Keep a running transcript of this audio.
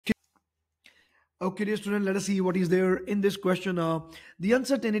Okay, dear student, let us see what is there in this question. The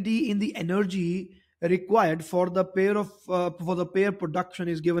uncertainty in the energy required for the pair production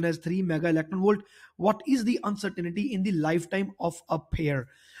is given as 3 mega electron volt. What is the uncertainty in the lifetime of a pair?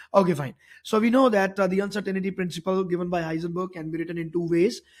 Okay, fine. So we know that the uncertainty principle given by Heisenberg can be written in two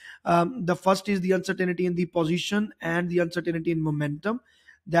ways. The first is the uncertainty in the position and the uncertainty in momentum.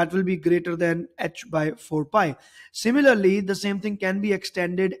 That will be greater than h by 4 pi. Similarly, the same thing can be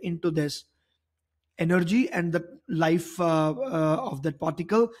extended into this energy and the life of that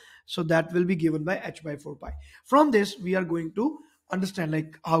particle, so that will be given by h by 4 pi. From this we are going to understand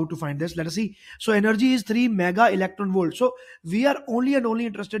like how to find this. Let us see. So energy is 3 mega electron volt. So we are only and only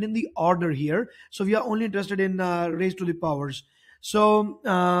interested in the order here, so we are only interested in raised to the powers. So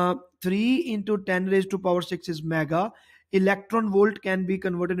 3 into 10 raised to power 6 is mega. Electron volt can be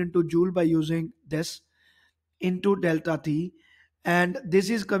converted into joule by using this into delta T, and this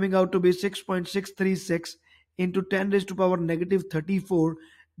is coming out to be 6.636 into 10 raised to power negative 34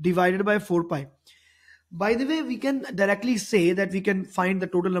 divided by 4 pi. By the way, we can directly say that we can find the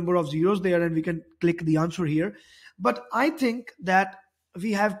total number of zeros there and we can click the answer here. But I think that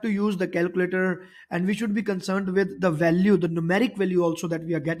we have to use the calculator and we should be concerned with the value, the numeric value also that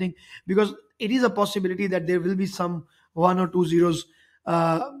we are getting, because it is a possibility that there will be some one or two zeros,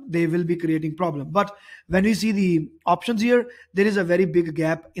 they will be creating problem. But when we see the options here, there is a very big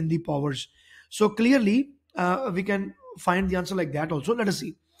gap in the powers. So clearly we can find the answer like that also. Let us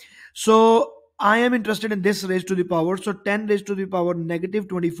see. So I am interested in this raised to the power. So 10 raised to the power negative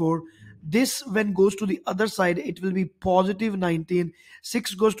 24. This when goes to the other side, it will be positive 19.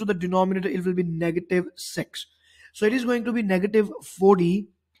 6 goes to the denominator, it will be negative 6. So it is going to be negative 40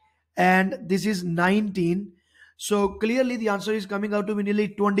 and this is 19. So clearly the answer is coming out to be nearly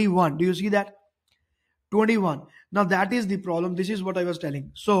 21. Do you see that? 21. Now that is the problem. This is what I was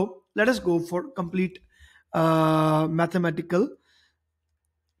telling. So let us go for complete mathematical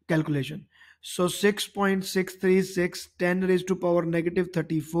calculation. So 6.636 10 raised to power negative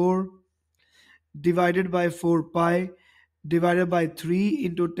 34 divided by 4 pi divided by 3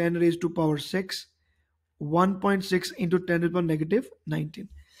 into 10 raised to power 6, 1.6 into 10 to the power negative 19.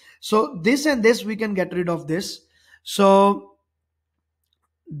 So this and this we can get rid of this. So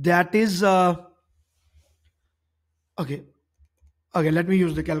that is okay. Okay, let me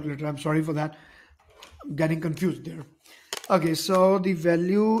use the calculator. I'm sorry for that. I'm getting confused there. Okay, so the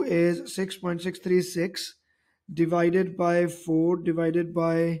value is 6.636 divided by 4 divided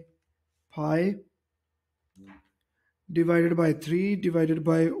by pi divided by 3 divided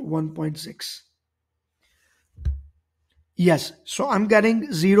by 1.6. Yes, so I'm getting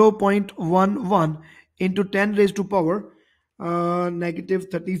 0.11 into 10 raised to power negative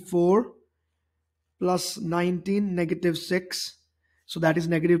 34 plus 19 negative 6. So that is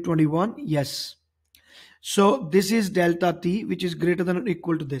negative 21. Yes. So this is delta T, which is greater than or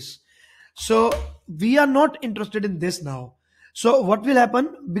equal to this. So we are not interested in this now. So what will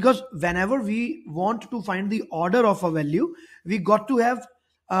happen? Because whenever we want to find the order of a value, we got to have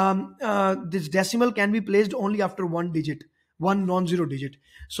this decimal can be placed only after one digit, one non-zero digit.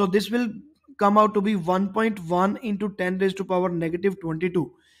 So this will come out to be 1.1 into 10 raised to power negative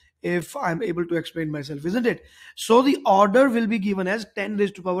 22, if I'm able to explain myself, isn't it? So the order will be given as 10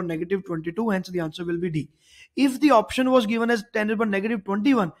 raised to power negative 22, hence the answer will be D. If the option was given as 10 raised to power negative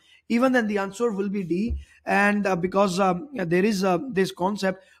 21, even then the answer will be D. And because there is this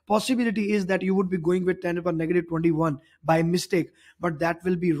concept, possibility is that you would be going with 10 raised to power negative 21 by mistake, but that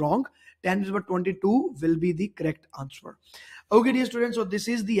will be wrong. 10 raised to power 22 will be the correct answer. Okay, dear students, so this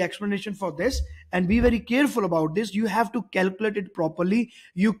is the explanation for this, and be very careful about this. You have to calculate it properly.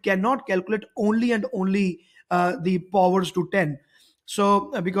 You cannot calculate only and only the powers to 10.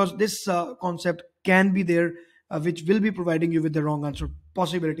 So because this concept can be there, which will be providing you with the wrong answer.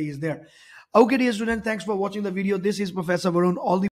 Possibility is there. Okay, dear students, thanks for watching the video. This is Professor Varun. All the